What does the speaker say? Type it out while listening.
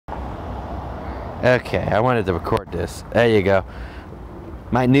Okay, I wanted to record this. There you go.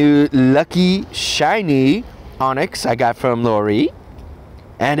 My new Lucky Shiny Onix I got from Lori.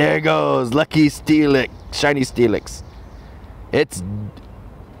 And there it goes, Lucky Steelix, Shiny Steelix. It's,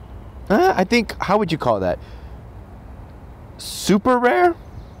 I think, how would you call that? Super rare?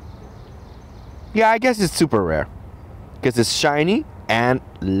 Yeah, I guess it's super rare. Because it's shiny and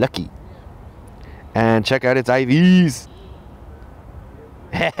lucky. And check out its IVs.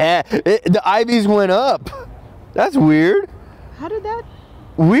 The IVs went up. That's weird. How did that?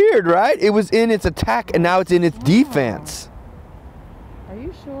 Weird, right? It was in its attack and now it's in its defense. Are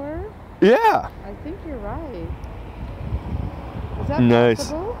you sure? Yeah. I think you're right. Is that nice.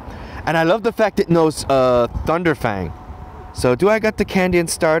 possible? And I love the fact it knows Thunderfang. So do I got the Candy and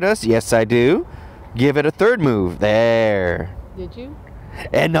Stardust? Yes, I do. Give it a third move. There. Did you?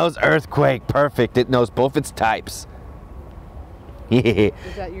 It knows Earthquake. Perfect. It knows both its types. Is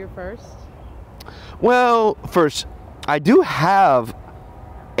that your first? Well, first, I do have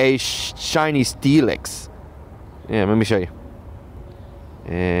a Shiny Steelix. Yeah, let me show you.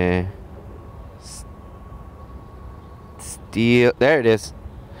 There it is.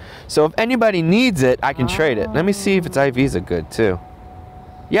 So if anybody needs it, I can trade it. Let me see if its IVs are good too.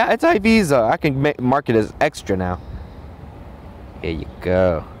 Yeah, its IVs are. I can mark it as extra now. Here you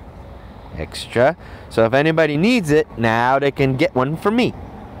go. Extra. So if anybody needs it, now they can get one from me.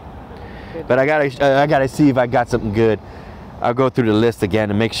 But I gotta see if I got something good. I'll go through the list again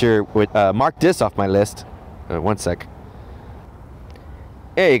and make sure with mark this off my list. One sec.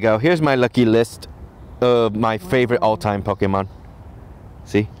 There you go. Here's my lucky list of my favorite all-time Pokemon.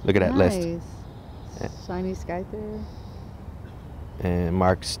 See? Look at that list. Shiny Skyther. And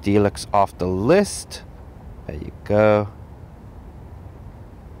mark Steelix off the list. There you go.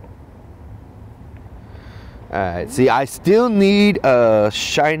 Alright, see, I still need a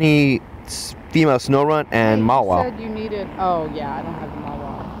shiny female Snorunt and Mawile. You said you needed, oh yeah, I don't have the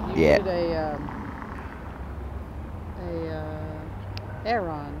Mawile. You needed a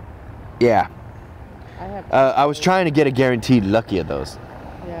Aeron. Yeah. I have. I was trying to get a guaranteed lucky of those.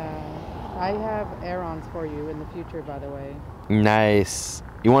 Yeah, I have Aerons for you in the future, by the way. Nice.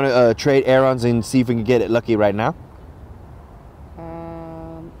 You want to trade Aerons and see if we can get it lucky right now?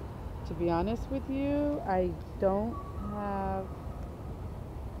 To be honest with you, I don't have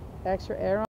extra Aerons.